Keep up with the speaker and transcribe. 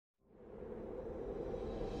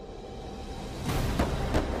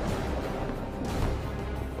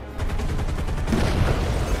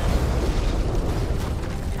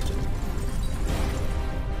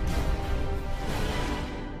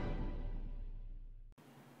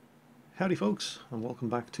Howdy folks, and welcome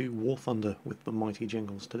back to War Thunder with the mighty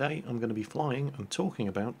Jingles. Today I'm going to be flying and talking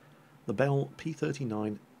about the Bell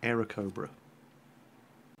P-39 Airacobra.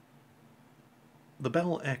 The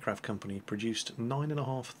Bell Aircraft Company produced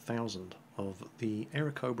 9,500 of the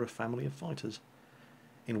Airacobra family of fighters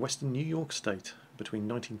in western New York State between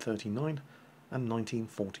 1939 and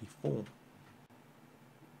 1944.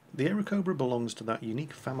 The Airacobra belongs to that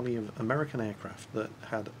unique family of American aircraft that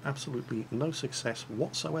had absolutely no success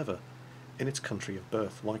whatsoever in its country of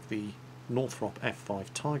birth, like the Northrop F-5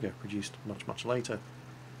 Tiger produced much later.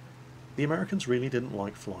 The Americans really didn't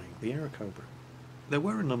like flying the Airacobra. There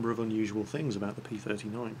were a number of unusual things about the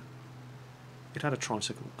P-39. It had a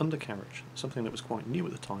tricycle undercarriage, something that was quite new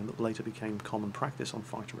at the time that later became common practice on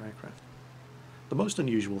fighter aircraft. The most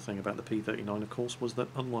unusual thing about the P-39, of course, was that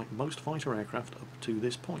unlike most fighter aircraft up to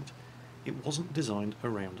this point, it wasn't designed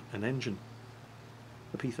around an engine.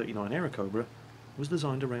 The P-39 Airacobra was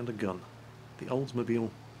designed around a gun, the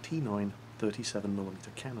Oldsmobile T9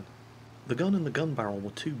 37mm cannon. The gun and the gun barrel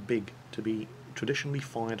were too big to be traditionally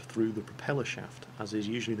fired through the propeller shaft, as is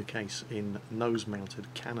usually the case in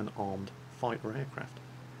nose-mounted cannon-armed fighter aircraft.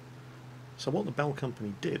 So what the Bell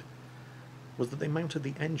Company did was that they mounted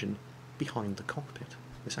the engine behind the cockpit.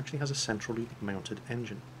 This actually has a centrally mounted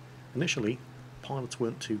engine. Initially, pilots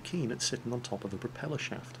weren't too keen at sitting on top of the propeller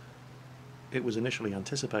shaft. It was initially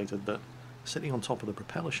anticipated that sitting on top of the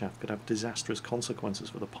propeller shaft could have disastrous consequences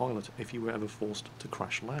for the pilot if you were ever forced to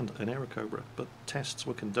crash land an Airacobra, but tests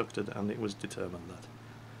were conducted and it was determined that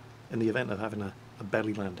in the event of having a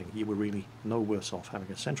belly landing, you were really no worse off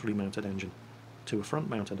having a centrally mounted engine to a front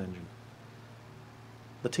mounted engine.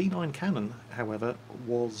 The T9 cannon, however,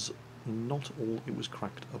 was not all it was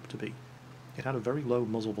cracked up to be. It had a very low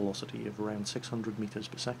muzzle velocity of around 600 meters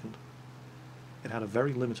per second. It had a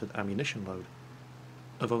very limited ammunition load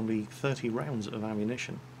of only 30 rounds of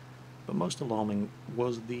ammunition, but most alarming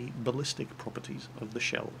was the ballistic properties of the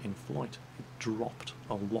shell in flight. It dropped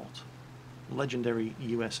a lot. Legendary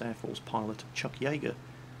US Air Force pilot Chuck Yeager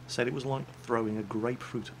said it was like throwing a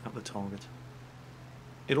grapefruit at the target.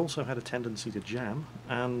 It also had a tendency to jam,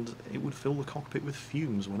 and it would fill the cockpit with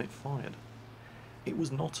fumes when it fired. It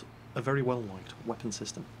was not a very well-liked weapon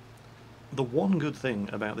system. The one good thing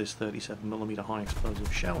about this 37mm high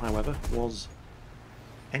explosive shell, however, was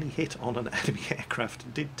any hit on an enemy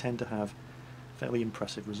aircraft did tend to have fairly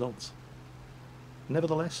impressive results.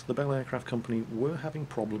 Nevertheless, the Bell Aircraft Company were having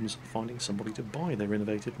problems finding somebody to buy their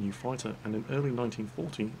innovative new fighter, and in early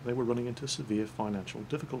 1940 they were running into severe financial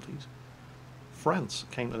difficulties. France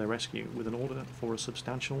came to their rescue with an order for a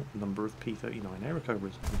substantial number of P-39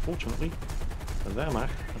 Airacobras. Unfortunately, the Wehrmacht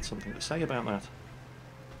had something to say about that,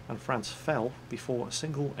 and France fell before a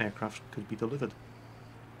single aircraft could be delivered.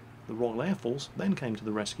 The Royal Air Force then came to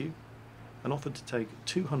the rescue and offered to take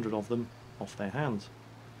 200 of them off their hands,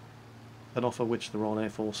 an offer which the Royal Air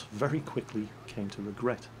Force very quickly came to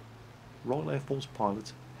regret. Royal Air Force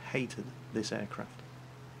pilots hated this aircraft.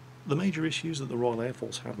 The major issues that the Royal Air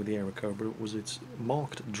Force had with the Airacobra was its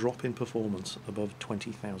marked drop in performance above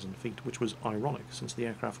 20,000 feet, which was ironic since the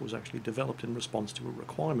aircraft was actually developed in response to a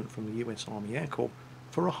requirement from the US Army Air Corps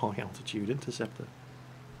for a high altitude interceptor.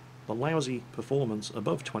 The lousy performance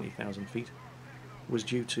above 20,000 feet was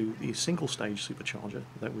due to the single-stage supercharger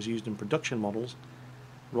that was used in production models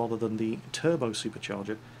rather than the turbo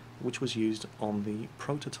supercharger which was used on the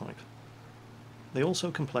prototype. They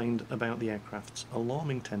also complained about the aircraft's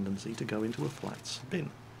alarming tendency to go into a flat spin.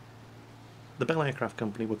 The Bell Aircraft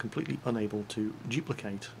Company were completely unable to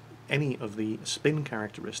duplicate any of the spin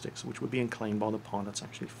characteristics which were being claimed by the pilots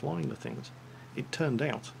actually flying the things. It turned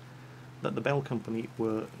out that the Bell Company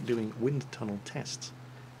were doing wind tunnel tests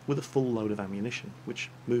with a full load of ammunition, which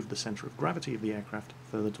moved the centre of gravity of the aircraft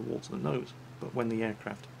further towards the nose. But when the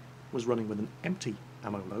aircraft was running with an empty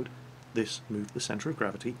ammo load, this moved the centre of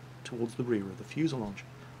gravity towards the rear of the fuselage,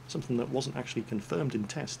 something that wasn't actually confirmed in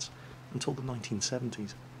tests until the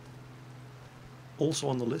 1970s. Also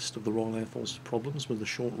on the list of the Royal Air Force's problems was the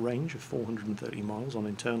short range of 430 miles on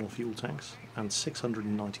internal fuel tanks and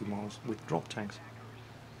 690 miles with drop tanks.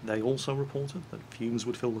 They also reported that fumes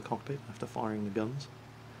would fill the cockpit after firing the guns,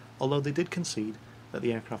 although they did concede that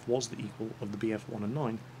the aircraft was the equal of the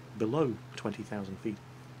Bf-109 below 20,000 feet.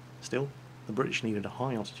 Still, the British needed a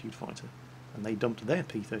high-altitude fighter, and they dumped their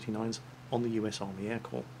P-39s on the US Army Air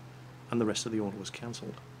Corps, and the rest of the order was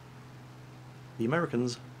cancelled. The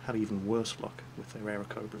Americans had even worse luck with their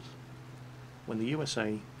Airacobras. When the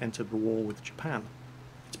USA entered the war with Japan,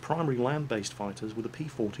 its primary land-based fighters were the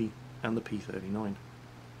P-40 and the P-39.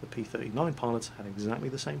 The P-39 pilots had exactly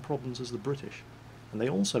the same problems as the British, and they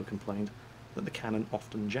also complained that the cannon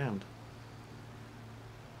often jammed.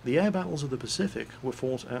 The air battles of the Pacific were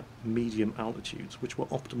fought at medium altitudes, which were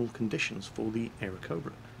optimal conditions for the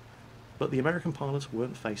Airacobra. But the American pilots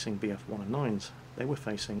weren't facing BF-109s, they were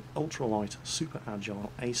facing ultralight, super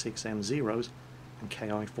agile A6M0s and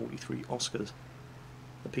Ki-43 Oscars.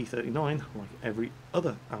 The P-39, like every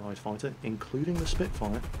other Allied fighter, including the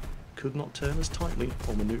Spitfire, could not turn as tightly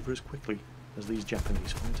or manoeuvre as quickly as these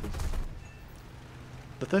Japanese fighters.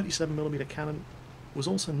 The 37mm cannon was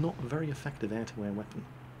also not a very effective air-to-air weapon.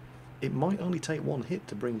 It might only take one hit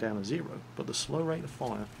to bring down a Zero, but the slow rate of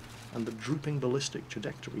fire and the drooping ballistic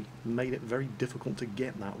trajectory made it very difficult to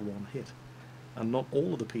get that one hit, and not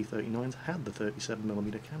all of the P-39s had the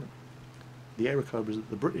 37mm cannon. The Airacobras that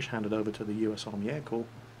the British handed over to the US Army Air Corps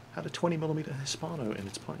had a 20mm Hispano in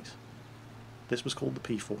its place. This was called the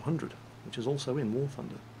P-400, which is also in War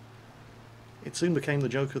Thunder. It soon became the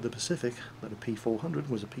joke of the Pacific that a P-400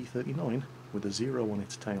 was a P-39 with a Zero on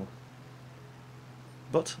its tail.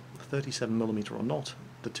 But, 37mm or not,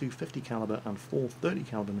 the 250 caliber and 430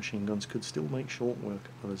 caliber machine guns could still make short work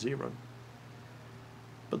of a Zero.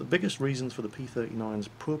 But the biggest reasons for the P-39's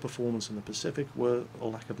poor performance in the Pacific were a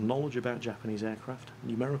lack of knowledge about Japanese aircraft,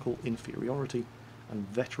 numerical inferiority, and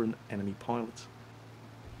veteran enemy pilots.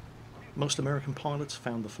 Most American pilots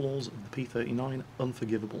found the flaws of the P-39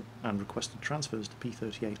 unforgivable and requested transfers to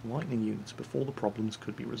P-38 Lightning units before the problems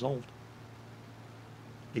could be resolved.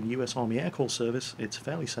 In US Army Air Corps service, it's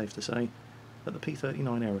fairly safe to say that the P-39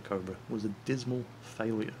 Airacobra was a dismal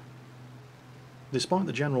failure. Despite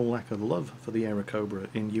the general lack of love for the Airacobra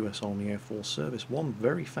in US Army Air Force service, one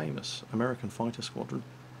very famous American fighter squadron,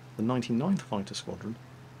 the 99th Fighter Squadron,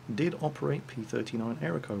 did operate P-39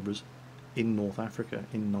 Airacobras in North Africa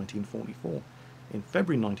in 1944. In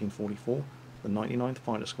February 1944, the 99th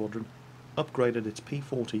Fighter Squadron upgraded its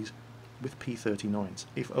P-40s with P-39s,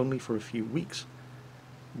 if only for a few weeks,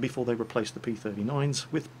 before they replaced the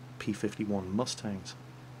P-39s with P-51 Mustangs,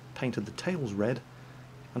 painted the tails red,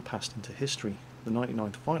 and passed into history. The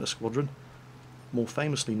 99th Fighter Squadron, more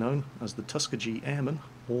famously known as the Tuskegee Airmen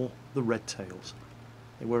or the Red Tails.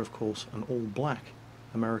 They were of course an all-black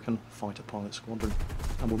American fighter pilot squadron,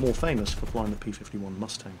 and were more famous for flying the P-51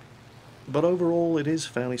 Mustang. But overall it is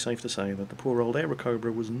fairly safe to say that the poor old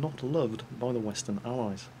Airacobra was not loved by the Western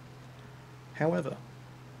Allies. However,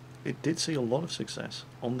 it did see a lot of success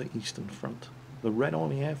on the Eastern Front. The Red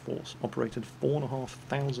Army Air Force operated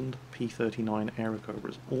 4,500 P-39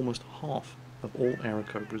 Airacobras, almost half of all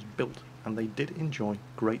Airacobras built, and they did enjoy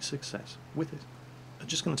great success with it. I'm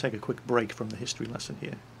just going to take a quick break from the history lesson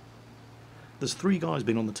here. There's three guys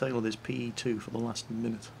been on the tail of this PE2 for the last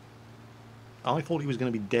minute. I thought he was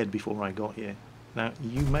going to be dead before I got here. Now,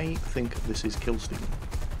 you may think this is kill stealing.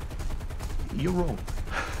 You're wrong.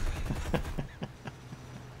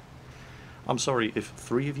 I'm sorry, if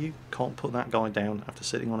three of you can't put that guy down after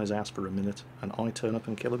sitting on his ass for a minute and I turn up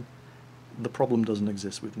and kill him, the problem doesn't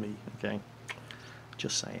exist with me, okay?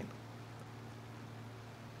 Just saying.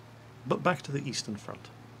 But back to the Eastern Front.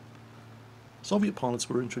 Soviet pilots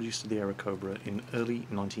were introduced to the Airacobra in early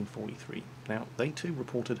 1943. Now, they too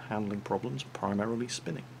reported handling problems, primarily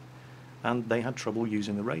spinning, and they had trouble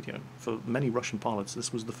using the radio. For many Russian pilots,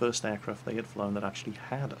 this was the first aircraft they had flown that actually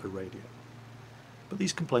had a radio. But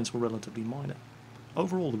these complaints were relatively minor.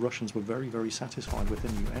 Overall, the Russians were very, very satisfied with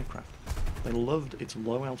their new aircraft. They loved its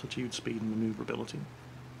low altitude speed and manoeuvrability,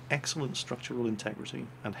 excellent structural integrity,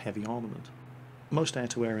 and heavy armament. Most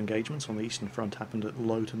air-to-air engagements on the Eastern Front happened at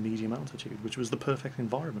low to medium altitude, which was the perfect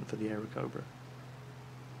environment for the Airacobra.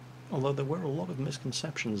 Although there were a lot of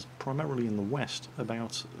misconceptions, primarily in the West,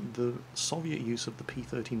 about the Soviet use of the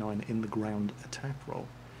P-39 in the ground attack role.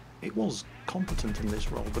 It was competent in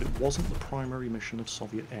this role, but it wasn't the primary mission of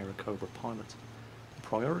Soviet Airacobra pilots. The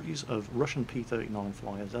priorities of Russian P-39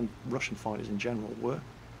 flyers and Russian fighters in general were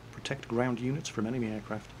protect ground units from enemy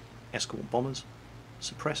aircraft, escort bombers,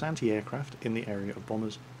 suppress anti-aircraft in the area of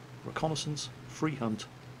bombers, reconnaissance, free hunt,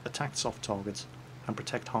 attack soft targets, and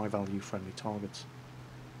protect high-value friendly targets.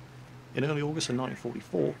 In early August of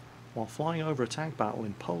 1944, while flying over a tank battle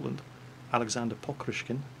in Poland, Alexander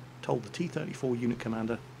Pokryshkin told the T-34 unit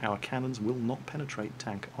commander, "Our cannons will not penetrate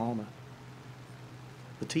tank armour."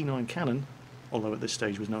 The T-9 cannon, although at this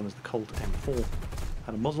stage was known as the Colt M4,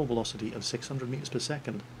 had a muzzle velocity of 600 meters per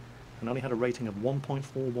second and only had a rating of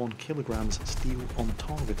 1.41 kilograms steel on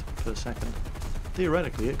target per second.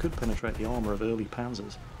 Theoretically, it could penetrate the armour of early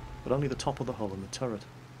Panzers, but only the top of the hull and the turret.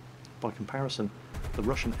 By comparison, the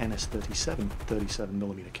Russian NS-37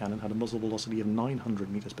 37mm cannon had a muzzle velocity of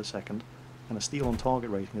 900 meters per second and a steel on target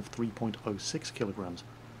rating of 3.06 kilograms.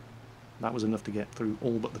 That was enough to get through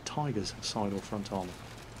all but the Tiger's side or front armour.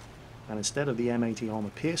 And instead of the M80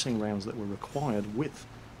 armour piercing rounds that were required with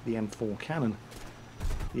the M4 cannon,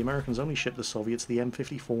 the Americans only shipped the Soviets the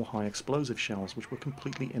M54 high explosive shells, which were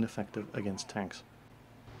completely ineffective against tanks.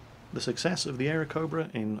 The success of the Airacobra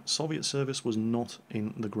in Soviet service was not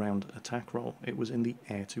in the ground attack role, it was in the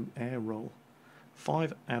air-to-air role.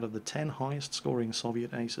 5 out of the 10 highest scoring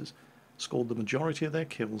Soviet aces scored the majority of their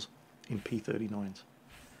kills in P-39s.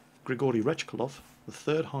 Grigory Rechkolov, the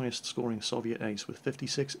third highest scoring Soviet ace with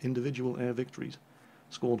 56 individual air victories,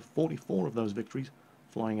 scored 44 of those victories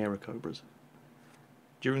flying Airacobras.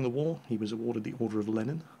 During the war, he was awarded the Order of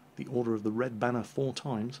Lenin, the Order of the Red Banner 4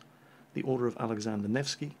 times, the Order of Alexander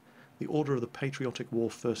Nevsky, the Order of the Patriotic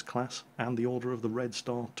War First Class, and the Order of the Red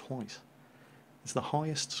Star twice. It's the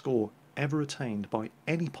highest score ever attained by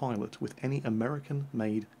any pilot with any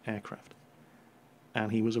American-made aircraft.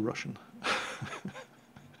 And he was a Russian.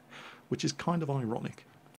 Which is kind of ironic.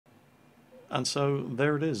 And so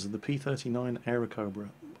there it is, the P-39 Airacobra,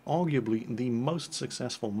 arguably the most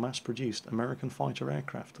successful mass-produced American fighter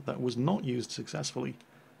aircraft that was not used successfully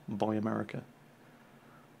by America.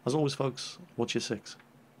 As always folks, watch your 6,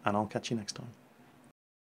 and I'll catch you next time.